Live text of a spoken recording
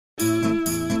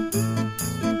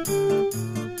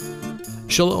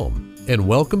Shalom, and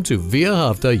welcome to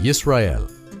V'ahavta Yisrael,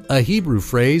 a Hebrew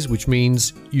phrase which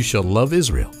means, you shall love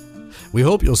Israel. We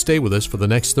hope you'll stay with us for the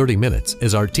next 30 minutes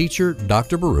as our teacher,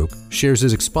 Dr. Baruch, shares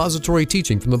his expository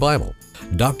teaching from the Bible.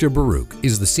 Dr. Baruch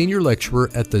is the senior lecturer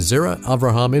at the Zera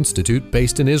Avraham Institute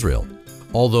based in Israel.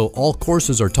 Although all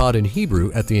courses are taught in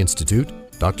Hebrew at the Institute,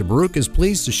 Dr. Baruch is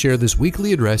pleased to share this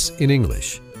weekly address in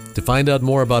English. To find out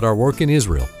more about our work in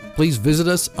Israel, please visit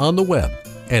us on the web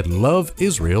at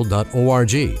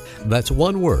loveisrael.org. That's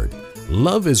one word,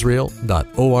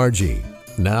 loveisrael.org.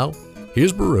 Now,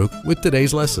 here's Baruch with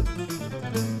today's lesson.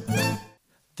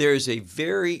 There is a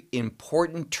very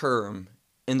important term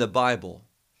in the Bible,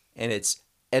 and it's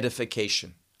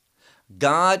edification.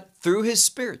 God, through His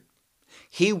Spirit,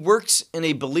 He works in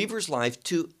a believer's life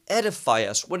to edify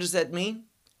us. What does that mean?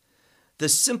 The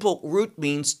simple root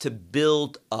means to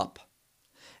build up.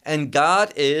 And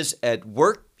God is at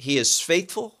work. He is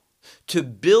faithful to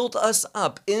build us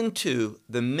up into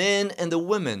the men and the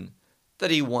women that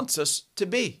He wants us to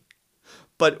be.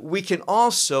 But we can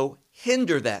also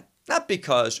hinder that, not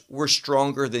because we're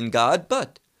stronger than God,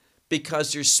 but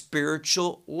because there's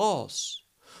spiritual laws.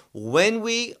 When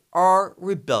we are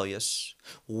rebellious,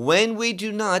 when we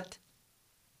do not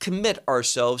commit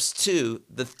ourselves to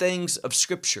the things of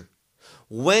Scripture,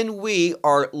 when we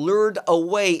are lured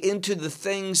away into the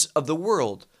things of the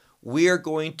world, we are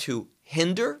going to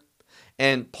hinder,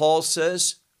 and Paul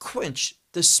says, quench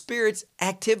the Spirit's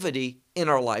activity in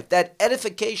our life. That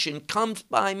edification comes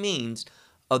by means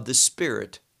of the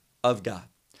Spirit of God.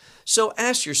 So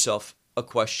ask yourself a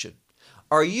question.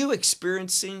 Are you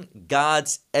experiencing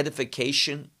God's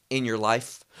edification in your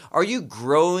life? Are you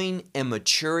growing and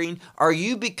maturing? Are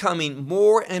you becoming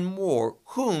more and more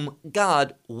whom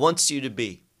God wants you to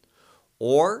be?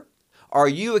 Or are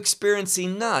you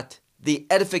experiencing not the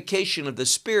edification of the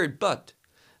Spirit, but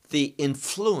the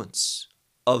influence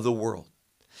of the world?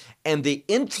 And the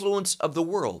influence of the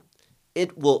world,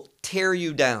 it will tear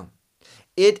you down.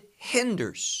 It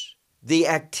hinders the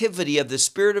activity of the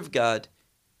Spirit of God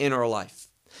in our life.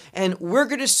 And we're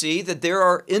going to see that there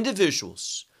are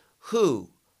individuals who,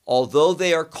 although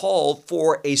they are called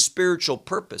for a spiritual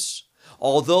purpose,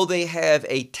 although they have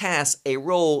a task, a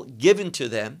role given to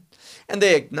them, and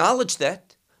they acknowledge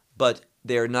that, but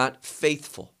they are not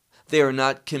faithful. They are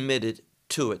not committed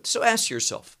to it. So ask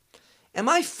yourself, am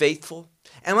I faithful?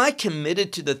 Am I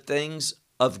committed to the things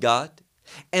of God?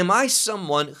 Am I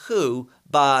someone who,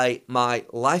 by my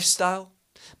lifestyle,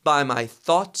 by my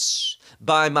thoughts,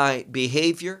 by my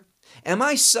behavior, am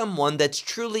I someone that's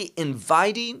truly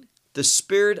inviting the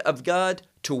Spirit of God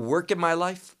to work in my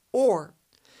life? Or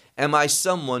am I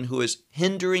someone who is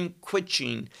hindering,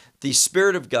 quenching the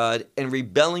Spirit of God and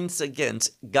rebelling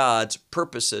against God's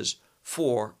purposes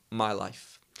for my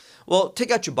life? Well,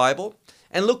 take out your Bible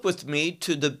and look with me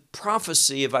to the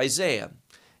prophecy of Isaiah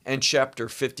and chapter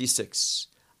 56.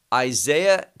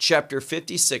 Isaiah chapter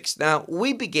 56. Now,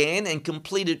 we began and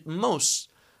completed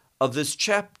most of this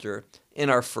chapter in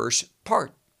our first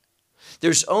part.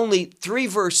 There's only 3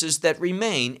 verses that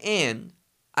remain, and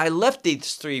I left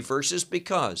these 3 verses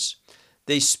because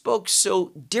they spoke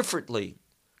so differently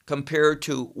compared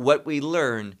to what we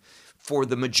learned for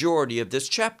the majority of this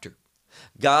chapter.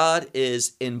 God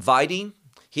is inviting,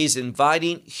 He's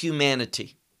inviting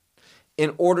humanity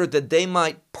in order that they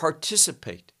might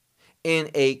participate in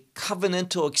a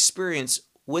covenantal experience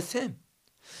with Him.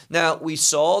 Now, we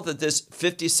saw that this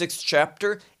 56th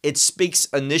chapter, it speaks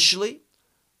initially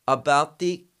about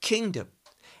the kingdom,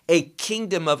 a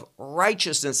kingdom of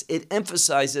righteousness. It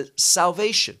emphasizes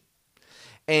salvation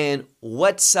and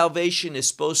what salvation is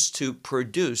supposed to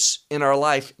produce in our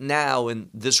life now in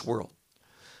this world.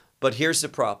 But here's the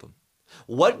problem.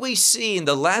 What we see in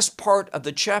the last part of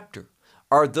the chapter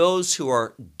are those who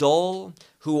are dull,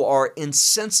 who are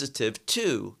insensitive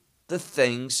to the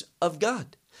things of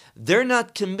God. They're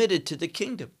not committed to the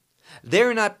kingdom.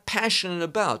 They're not passionate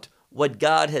about what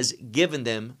God has given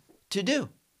them to do.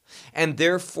 And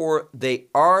therefore, they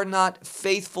are not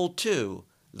faithful to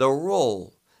the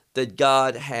role that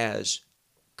God has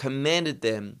commanded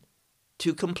them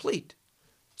to complete.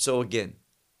 So again,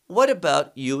 what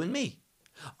about you and me?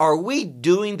 Are we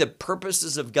doing the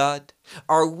purposes of God?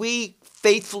 Are we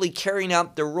faithfully carrying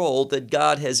out the role that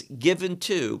God has given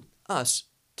to us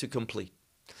to complete?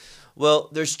 Well,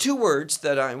 there's 2 words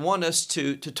that I want us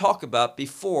to talk about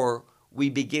before we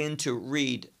begin to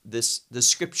read the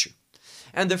scripture.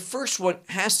 And the first one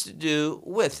has to do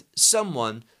with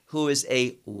someone who is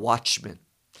a watchman.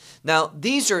 Now,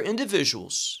 these are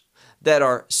individuals that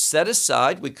are set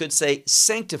aside, we could say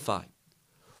sanctified,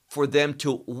 for them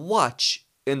to watch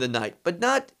in the night, but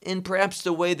not in perhaps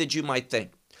the way that you might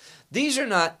think. These are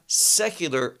not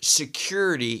secular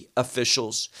security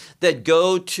officials that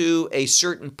go to a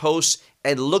certain post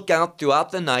and look out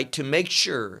throughout the night to make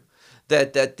sure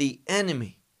that the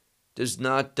enemy does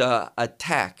not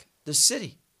attack the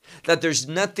city, that there's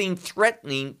nothing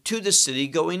threatening to the city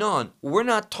going on. We're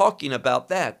not talking about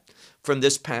that from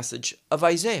this passage of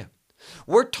Isaiah.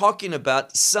 We're talking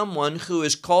about someone who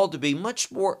is called to be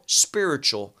much more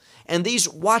spiritual. And these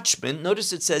watchmen,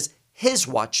 notice it says his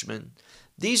watchmen,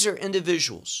 these are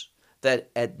individuals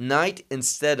that at night,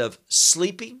 instead of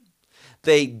sleeping,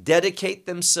 they dedicate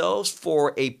themselves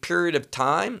for a period of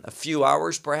time, a few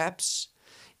hours perhaps,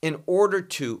 in order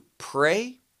to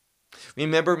pray.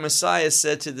 Remember, Messiah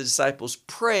said to the disciples,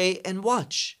 pray and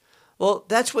watch. Well,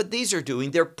 that's what these are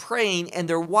doing. They're praying and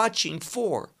they're watching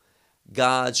for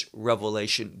God's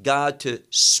revelation, God to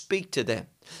speak to them,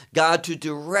 God to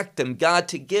direct them, God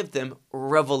to give them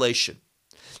revelation.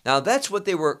 Now, that's what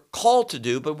they were called to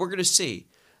do, but we're going to see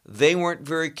they weren't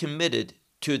very committed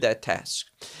to that task.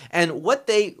 And what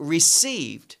they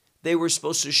received, they were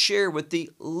supposed to share with the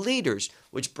leaders,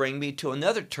 which brings me to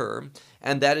another term,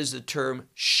 and that is the term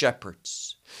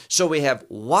shepherds. So we have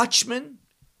watchmen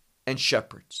and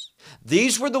shepherds.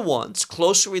 These were the ones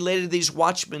closely related, these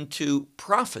watchmen, to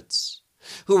prophets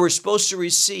who were supposed to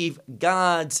receive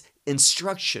God's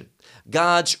instruction,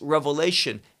 God's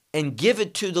revelation, and give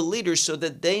it to the leaders so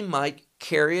that they might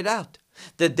carry it out,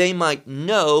 that they might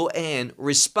know and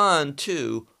respond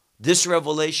to this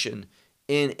revelation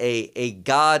in a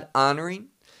God-honoring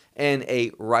and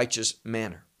a righteous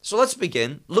manner. So let's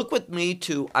begin. Look with me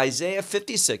to Isaiah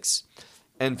 56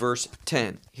 and verse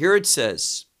 10. Here it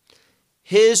says,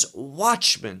 his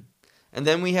watchmen, and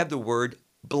then we have the word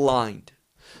blind.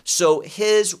 So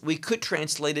his, we could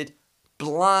translate it,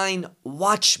 blind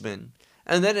watchmen,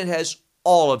 and then it has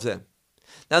all of them.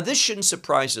 Now this shouldn't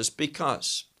surprise us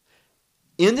because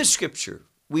in the scripture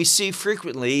we see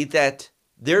frequently that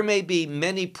there may be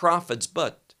many prophets,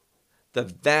 but the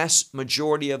vast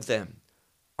majority of them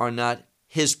are not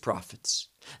his prophets.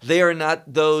 They are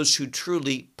not those who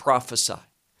truly prophesy.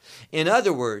 In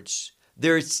other words,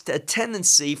 there's a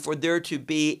tendency for there to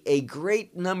be a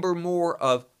great number more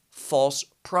of false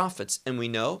prophets. And we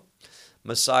know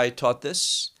Messiah taught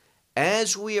this.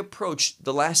 As we approach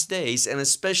the last days, and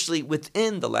especially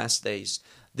within the last days,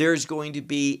 there's going to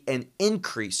be an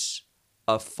increase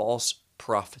of false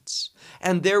prophets.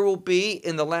 And there will be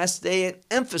in the last day an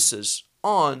emphasis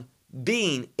on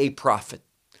being a prophet,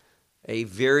 a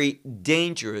very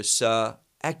dangerous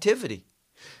activity.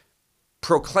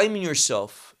 Proclaiming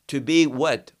yourself to be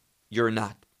what you're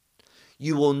not.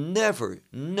 You will never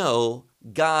know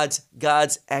God's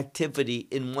activity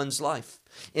in one's life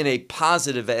in a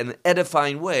positive and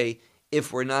edifying way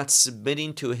if we're not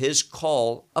submitting to his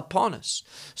call upon us.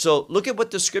 So look at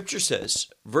what the scripture says,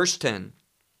 verse 10.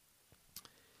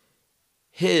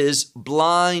 His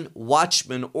blind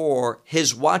watchmen, or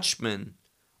his watchmen,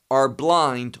 are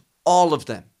blind, all of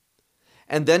them.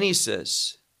 And then he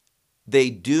says, they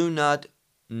do not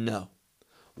know.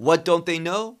 What don't they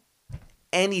know?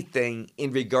 Anything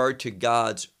in regard to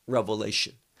God's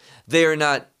revelation. They are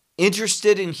not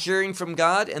interested in hearing from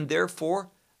God, and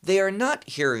therefore they are not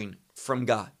hearing from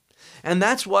God. And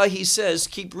that's why he says,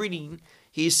 keep reading,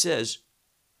 he says,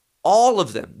 all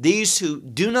of them, these who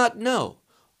do not know,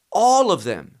 all of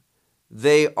them,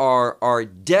 they are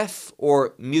deaf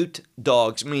or mute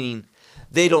dogs, meaning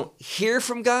they don't hear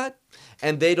from God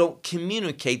and they don't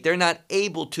communicate. They're not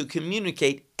able to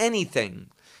communicate anything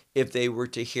if they were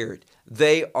to hear it.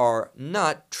 They are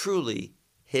not truly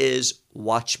his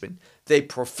watchmen. They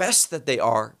profess that they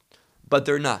are, but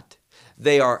they're not.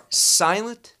 They are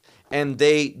silent and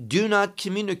they do not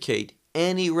communicate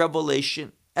any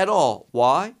revelation at all.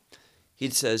 Why? He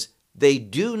says, they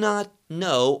do not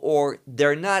know, or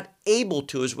they're not able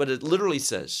to, is what it literally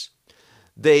says.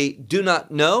 They do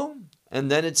not know, and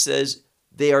then it says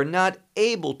they are not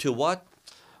able to what?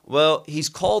 Well, he's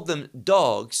called them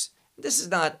dogs. This is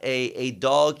not a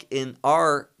dog in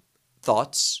our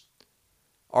thoughts,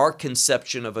 our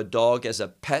conception of a dog as a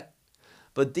pet,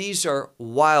 but these are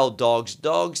wild dogs,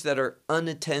 dogs that are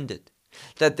unattended,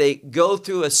 that they go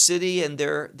through a city and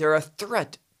they're a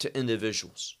threat to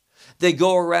individuals. They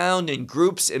go around in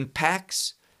groups, in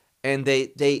packs, and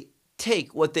they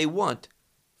take what they want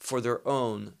for their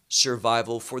own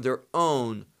survival, for their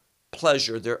own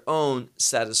pleasure, their own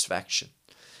satisfaction.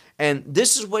 And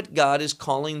this is what God is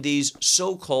calling these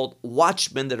so-called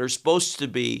watchmen that are supposed to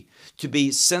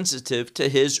be sensitive to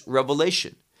his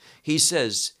revelation. He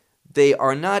says they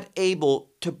are not able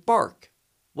to bark.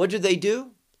 What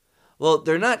do? Well,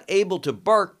 they're not able to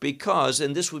bark because,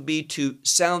 and this would be to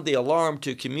sound the alarm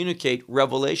to communicate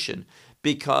revelation,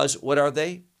 because what are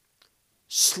they?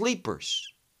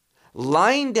 Sleepers,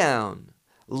 lying down,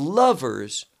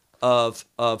 lovers of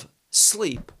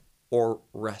sleep or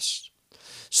rest.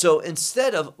 So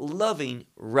instead of loving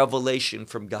revelation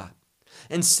from God,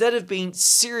 instead of being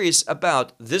serious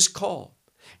about this call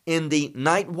in the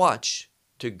night watch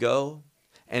to go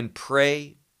and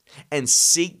pray and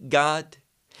seek God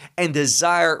and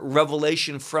desire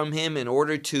revelation from Him in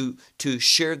order to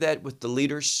share that with the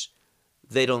leaders,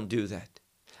 they don't do that.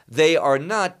 They are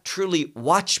not truly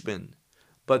watchmen,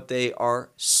 but they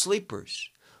are sleepers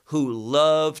who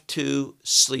love to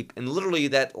sleep. And literally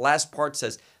that last part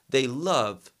says they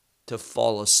love to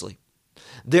fall asleep.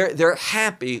 They're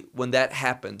happy when that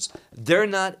happens. They're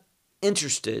not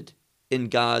interested in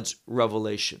God's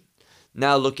revelation.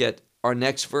 Now look at our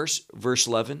next verse, verse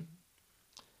 11.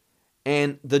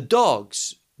 And the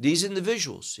dogs, these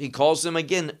individuals, he calls them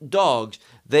again dogs,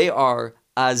 they are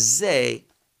azei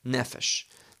nefesh.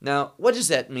 Now, what does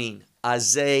that mean,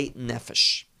 azei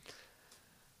nefesh?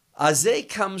 Azei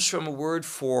comes from a word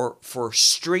for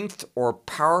strength or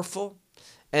powerful,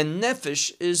 and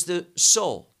nefesh is the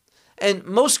soul. And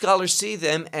most scholars see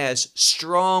them as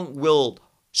strong-willed,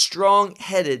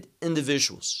 strong-headed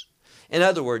individuals. In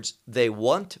other words, they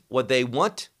want what they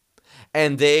want,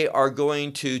 and they are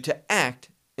going to act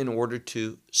in order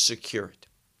to secure it.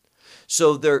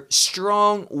 So they're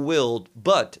strong-willed,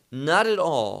 but not at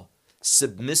all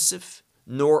submissive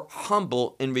nor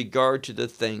humble in regard to the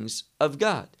things of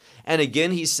God. And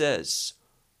again he says,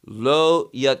 Lo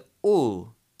yat'u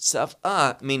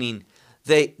tzaf'ah, meaning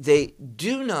they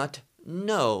do not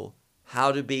know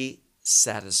how to be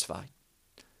satisfied.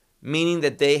 Meaning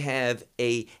that they have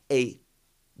a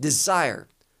desire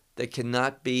that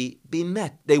cannot be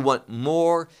met. They want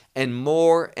more and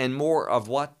more and more of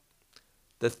what?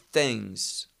 The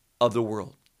things of the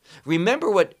world. Remember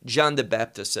what John the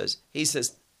Baptist says. He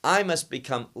says, I must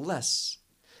become less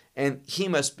and he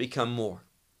must become more.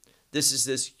 This is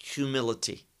this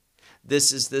humility.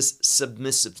 This is this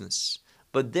submissiveness.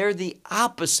 But they're the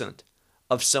opposite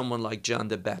of someone like John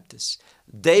the Baptist.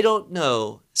 They don't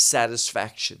know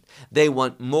satisfaction. They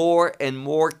want more and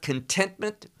more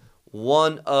contentment.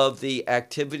 One of the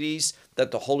activities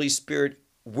that the Holy Spirit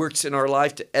works in our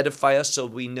life to edify us so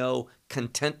we know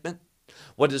contentment.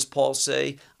 What does Paul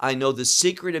say? I know the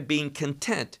secret of being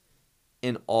content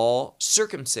in all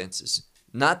circumstances.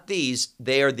 Not these,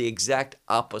 they are the exact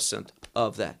opposite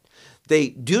of that. They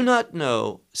do not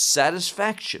know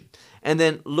satisfaction. And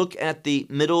then look at the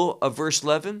middle of verse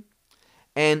 11.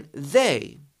 And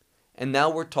they, and now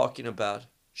we're talking about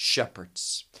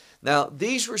shepherds. Now,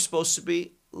 these were supposed to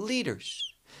be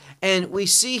leaders. And we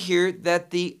see here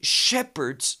that the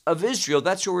shepherds of Israel,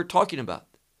 that's what we're talking about.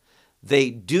 They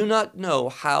do not know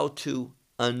how to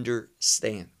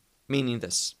understand. Meaning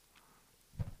this.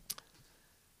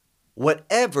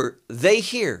 Whatever they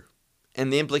hear,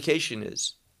 and the implication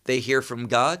is they hear from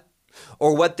God,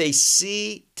 or what they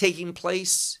see taking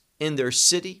place in their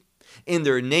city, in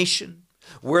their nation,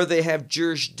 where they have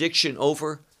jurisdiction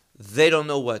over, they don't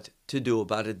know what to do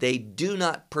about it. They do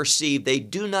not perceive, they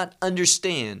do not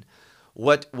understand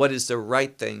what is the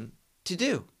right thing to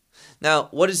do. Now,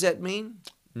 what does that mean?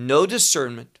 No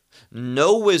discernment,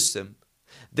 no wisdom.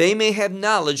 They may have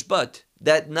knowledge, but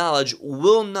that knowledge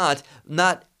will not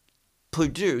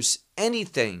produce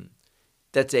anything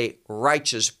that's a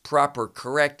righteous, proper,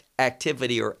 correct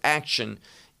activity or action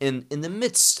in the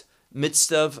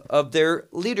midst of their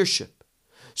leadership.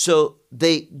 So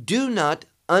they do not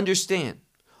understand.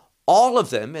 All of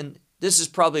them, and this is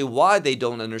probably why they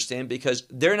don't understand, because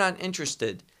they're not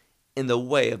interested in the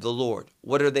way of the Lord.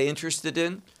 What are they interested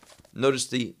in? Notice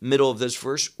the middle of this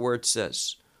verse where it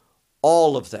says,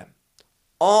 all of them,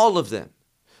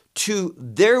 to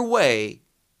their way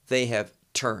they have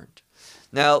turned.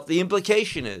 Now, the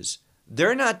implication is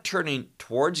they're not turning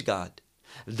towards God.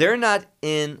 They're not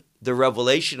in the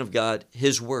revelation of God,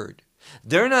 His Word.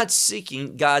 They're not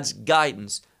seeking God's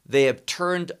guidance. They have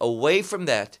turned away from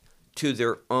that to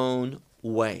their own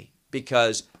way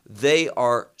because they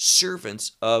are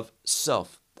servants of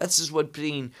self. This is what's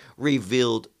being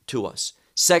revealed to us.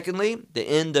 Secondly, the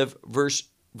end of verse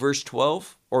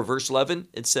 12 or verse 11,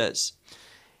 it says,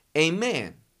 a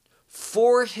man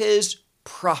for his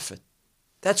profit.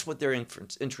 That's what they're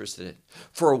interested in.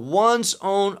 For one's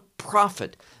own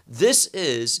profit. This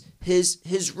is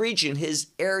his region, his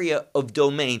area of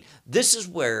domain. This is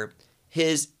where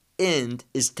his end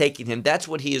is taking him. That's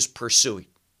what he is pursuing.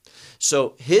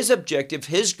 So his objective,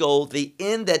 his goal, the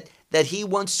end that he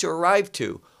wants to arrive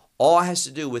to, all has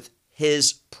to do with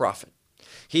his prophet.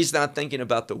 He's not thinking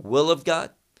about the will of God.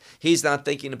 He's not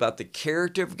thinking about the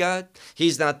character of God.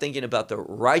 He's not thinking about the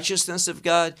righteousness of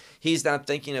God. He's not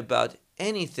thinking about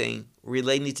anything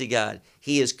relating to God.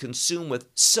 He is consumed with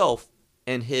self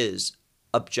and his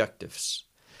objectives.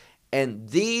 And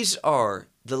these are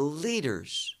the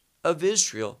leaders of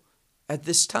Israel at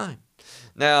this time.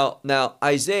 Now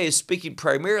Isaiah is speaking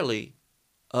primarily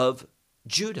of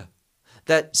Judah,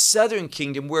 that southern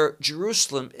kingdom where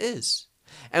Jerusalem is.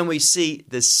 And we see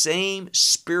the same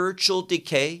spiritual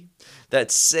decay,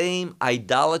 that same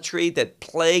idolatry that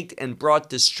plagued and brought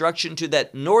destruction to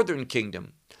that northern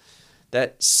kingdom.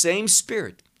 That same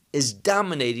spirit is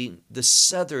dominating the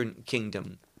southern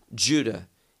kingdom, Judah,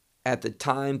 at the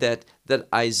time that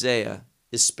Isaiah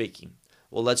is speaking.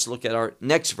 Well, let's look at our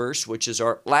next verse, which is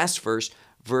our last verse,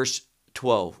 verse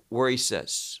 12, where he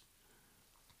says,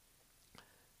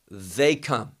 they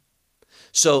come.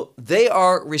 So they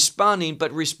are responding,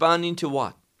 but responding to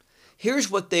what?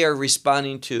 Here's what they are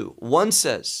responding to. One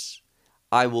says,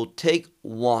 I will take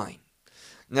wine.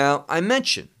 Now, I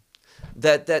mentioned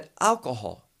that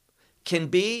alcohol can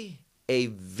be a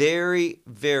very,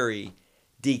 very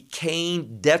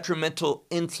decaying, detrimental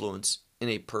influence in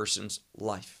a person's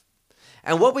life.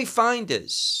 And what we find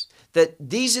is that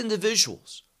these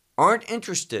individuals aren't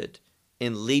interested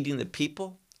in leading the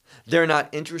people. They're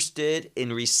not interested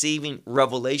in receiving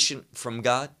revelation from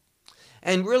God.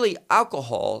 And really,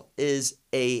 alcohol is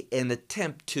an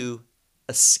attempt to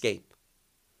escape.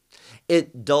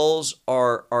 It dulls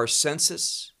our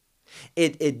senses.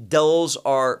 It dulls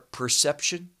our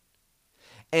perception.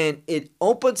 And it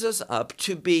opens us up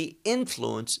to be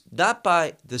influenced not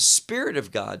by the Spirit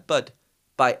of God, but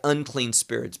by unclean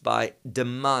spirits, by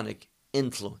demonic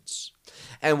influence.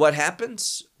 And what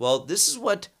happens? Well, this is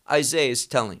what Isaiah is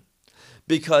telling.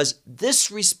 Because this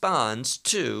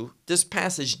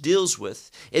passage deals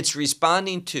with, it's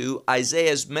responding to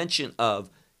Isaiah's mention of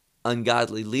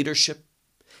ungodly leadership.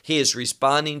 He is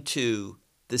responding to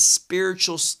the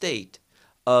spiritual state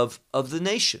of the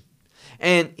nation.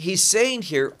 And he's saying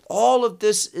here, all of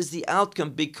this is the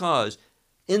outcome because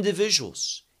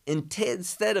individuals,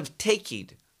 instead of taking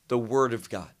the Word of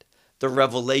God, the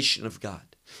revelation of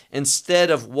God,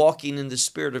 instead of walking in the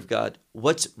Spirit of God,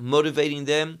 what's motivating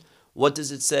them? What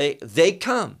does it say? They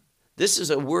come. This is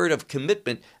a word of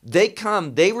commitment. They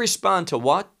come. They respond to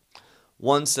what?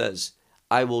 One says,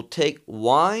 I will take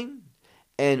wine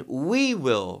and we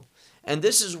will. And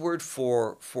this is a word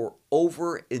for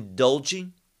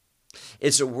overindulging.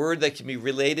 It's a word that can be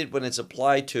related when it's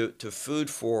applied to food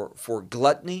for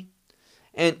gluttony.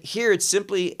 And here it's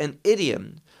simply an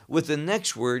idiom with the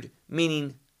next word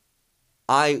meaning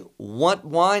I want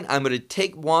wine. I'm going to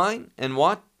take wine and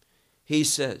what? He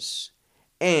says,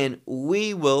 and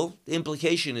we will, the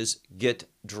implication is get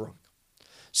drunk.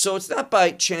 So it's not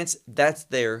by chance that's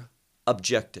their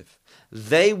objective.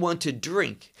 They want to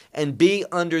drink and be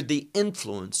under the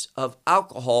influence of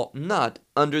alcohol, not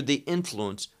under the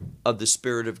influence of the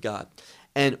Spirit of God.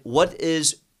 And what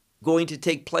is going to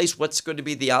take place? What's going to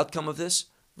be the outcome of this?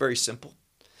 Very simple.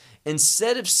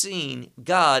 Instead of seeing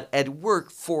God at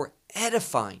work for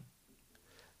edifying,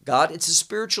 God, it's a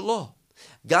spiritual law.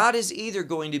 God is either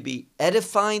going to be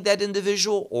edifying that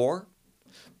individual or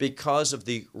because of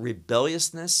the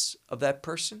rebelliousness of that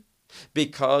person,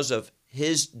 because of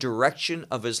his direction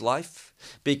of his life,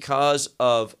 because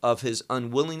of his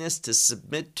unwillingness to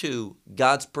submit to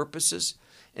God's purposes,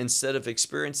 instead of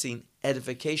experiencing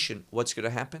edification, what's going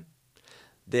to happen?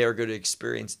 They are going to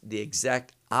experience the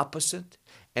exact opposite,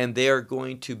 and they are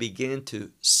going to begin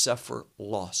to suffer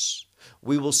loss.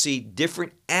 We will see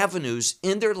different avenues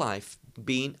in their life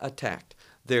being attacked.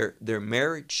 Their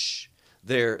marriage,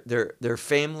 their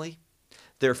family,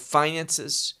 their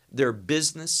finances, their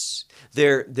business,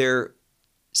 their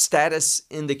status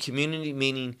in the community,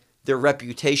 meaning their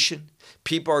reputation.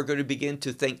 People are going to begin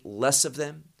to think less of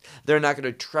them. They're not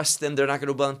going to trust them. They're not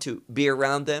going to want to be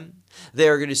around them. They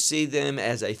are going to see them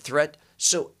as a threat.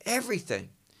 So everything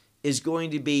is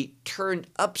going to be turned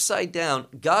upside down.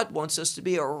 God wants us to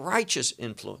be a righteous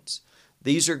influence.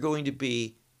 These are going to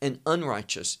be an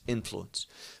unrighteous influence.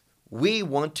 We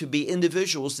want to be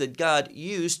individuals that God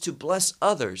used to bless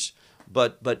others,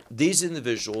 but these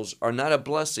individuals are not a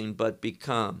blessing, but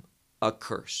become a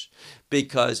curse.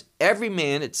 Because every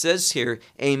man, it says here,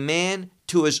 a man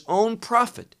to his own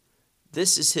profit.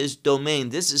 This is his domain.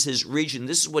 This is his region.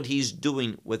 This is what he's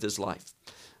doing with his life.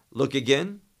 Look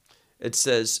again. It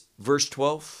says, verse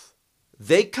 12,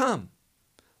 they come.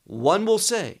 One will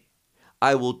say,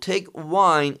 I will take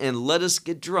wine and let us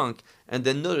get drunk. And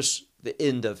then notice the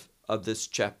end of this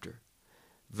chapter.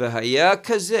 V'haya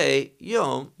kazeh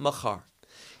yom machar.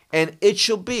 And it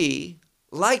shall be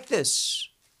like this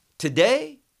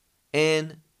today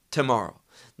and tomorrow.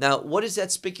 Now, what is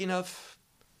that speaking of?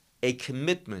 A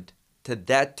commitment to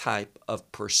that type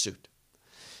of pursuit.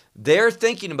 They're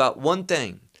thinking about one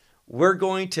thing. We're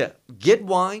going to get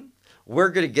wine. We're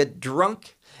going to get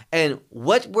drunk. And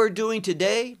what we're doing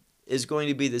today is going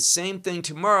to be the same thing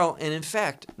tomorrow. And in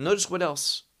fact, notice what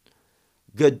else?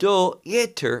 Gadol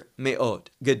yeter me'od.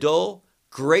 Gadol,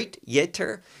 great,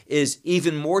 yeter, is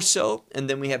even more so. And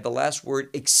then we have the last word,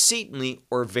 exceedingly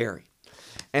or very.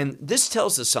 And this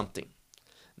tells us something.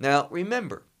 Now,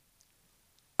 remember,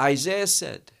 Isaiah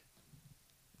said,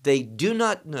 they do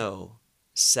not know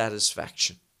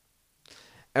satisfaction.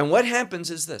 And what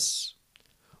happens is this.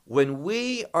 When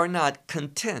we are not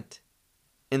content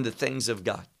in the things of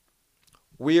God,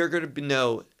 we are going to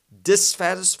know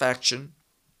dissatisfaction,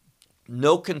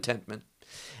 no contentment,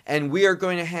 and we are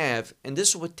going to have, and this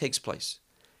is what takes place,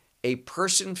 a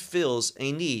person feels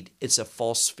a need. It's a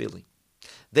false feeling.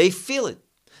 They feel it,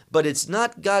 but it's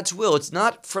not God's will. It's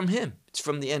not from Him. It's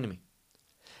from the enemy.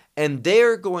 And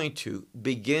they're going to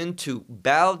begin to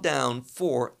bow down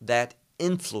for that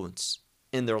influence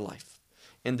in their life.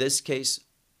 In this case,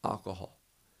 alcohol.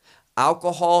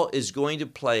 Alcohol is going to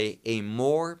play a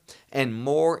more and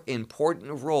more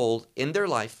important role in their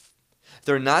life.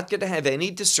 They're not going to have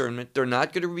any discernment. They're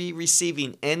not going to be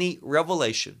receiving any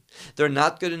revelation. They're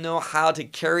not going to know how to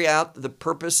carry out the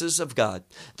purposes of God.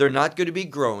 They're not going to be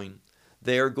growing.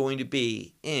 They are going to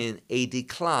be in a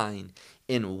decline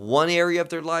in one area of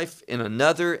their life, in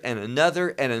another, and another,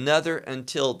 and another,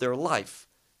 until their life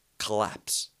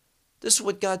collapses. This is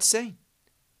what God's saying.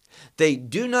 They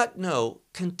do not know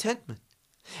contentment.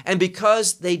 And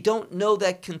because they don't know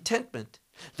that contentment,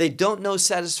 they don't know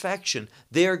satisfaction,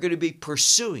 they are going to be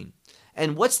pursuing.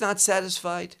 And what's not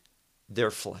satisfied?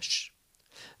 Their flesh.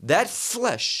 That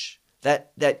flesh,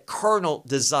 that carnal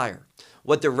desire,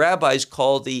 what the rabbis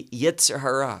call the Yetzer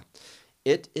Hara,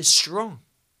 it is strong.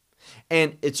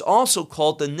 And it's also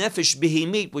called the Nefesh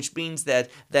Behemit, which means that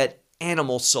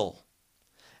animal soul.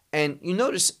 And you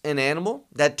notice an animal,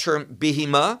 that term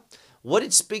behemah, what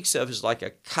it speaks of is like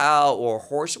a cow or a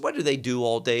horse. What do they do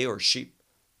all day, or sheep?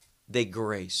 They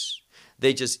graze.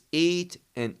 They just eat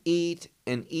and eat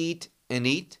and eat and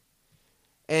eat.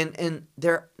 And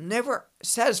they're never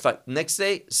satisfied. Next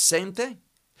day, same thing.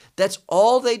 That's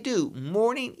all they do,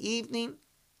 morning, evening,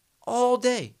 all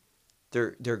day.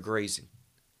 They're grazing.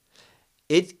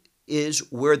 It is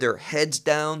where their head's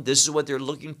down. This is what they're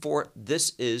looking for.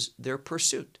 This is their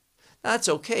pursuit. Now, that's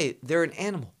okay. They're an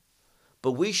animal.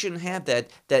 But we shouldn't have that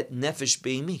nefesh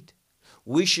behemit.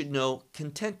 We should know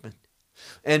contentment.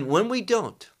 And when we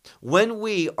don't, when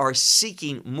we are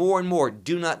seeking more and more,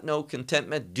 do not know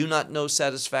contentment, do not know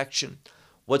satisfaction,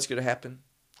 what's going to happen?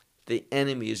 The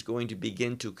enemy is going to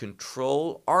begin to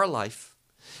control our life.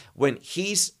 When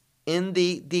he's in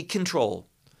the control,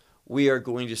 we are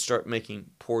going to start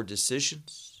making poor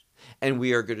decisions, and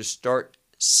we are going to start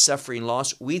suffering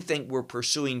loss. We think we're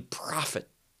pursuing profit,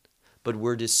 but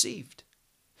we're deceived.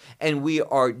 And we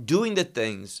are doing the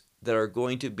things that are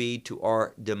going to be to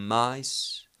our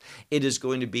demise. It is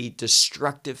going to be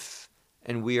destructive,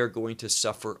 and we are going to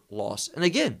suffer loss. And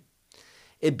again,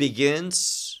 it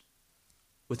begins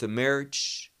with a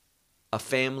marriage, a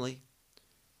family,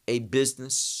 a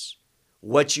business,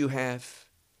 what you have.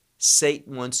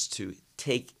 Satan wants to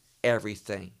take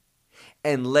everything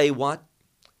and lay what?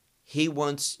 He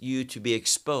wants you to be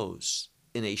exposed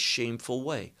in a shameful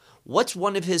way. What's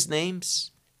one of his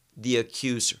names? The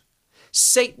accuser.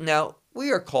 Satan, now,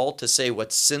 we are called to say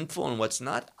what's sinful and what's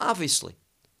not, obviously.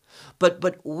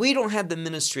 But we don't have the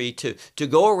ministry to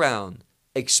go around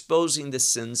exposing the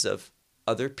sins of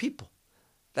other people.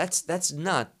 That's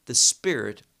not the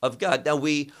Spirit of God. Now,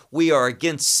 we are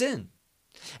against sin.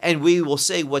 And we will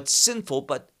say what's sinful,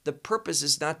 but the purpose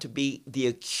is not to be the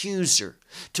accuser,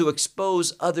 to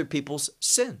expose other people's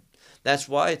sin. That's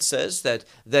why it says that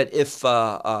if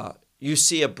you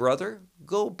see a brother,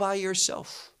 go by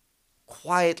yourself,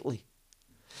 quietly.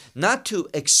 Not to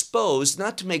expose,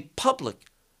 not to make public,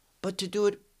 but to do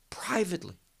it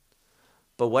privately.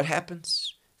 But what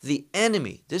happens? The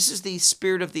enemy, this is the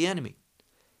spirit of the enemy.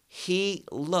 He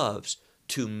loves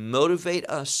to motivate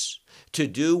us to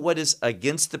do what is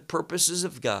against the purposes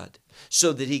of God,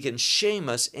 so that he can shame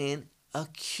us and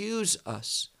accuse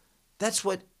us. That's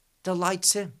what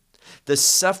delights him. The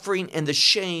suffering and the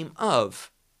shame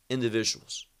of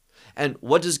individuals. And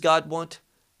what does God want?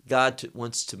 God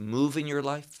wants to move in your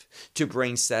life, to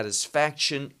bring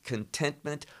satisfaction,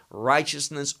 contentment,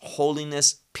 righteousness,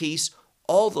 holiness, peace,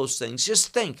 all those things.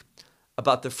 Just think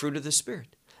about the fruit of the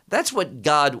Spirit. That's what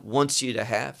God wants you to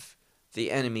have. The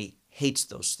enemy hates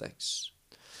those things.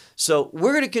 So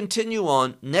we're going to continue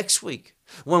on next week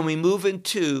when we move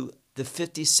into the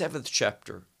 57th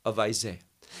chapter of Isaiah.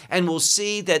 And we'll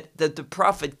see that the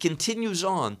prophet continues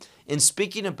on in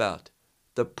speaking about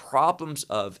the problems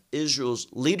of Israel's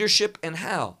leadership and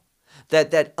how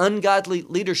that ungodly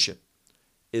leadership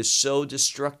is so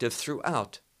destructive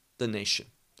throughout the nation.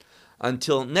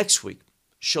 Until next week,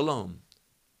 shalom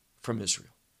from Israel.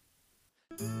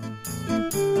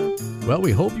 Well,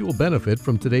 we hope you will benefit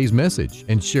from today's message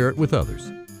and share it with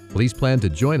others. Please plan to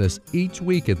join us each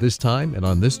week at this time and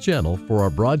on this channel for our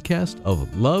broadcast of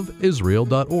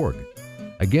loveisrael.org.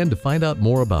 Again, to find out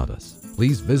more about us,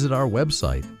 please visit our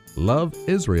website,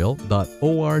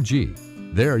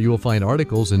 loveisrael.org. There you will find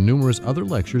articles and numerous other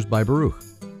lectures by Baruch.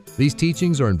 These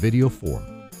teachings are in video form.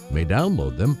 You may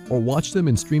download them or watch them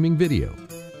in streaming video.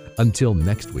 Until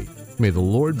next week, may the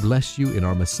Lord bless you in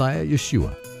our Messiah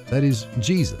Yeshua, that is,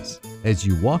 Jesus, as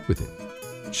you walk with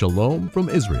Him. Shalom from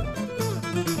Israel.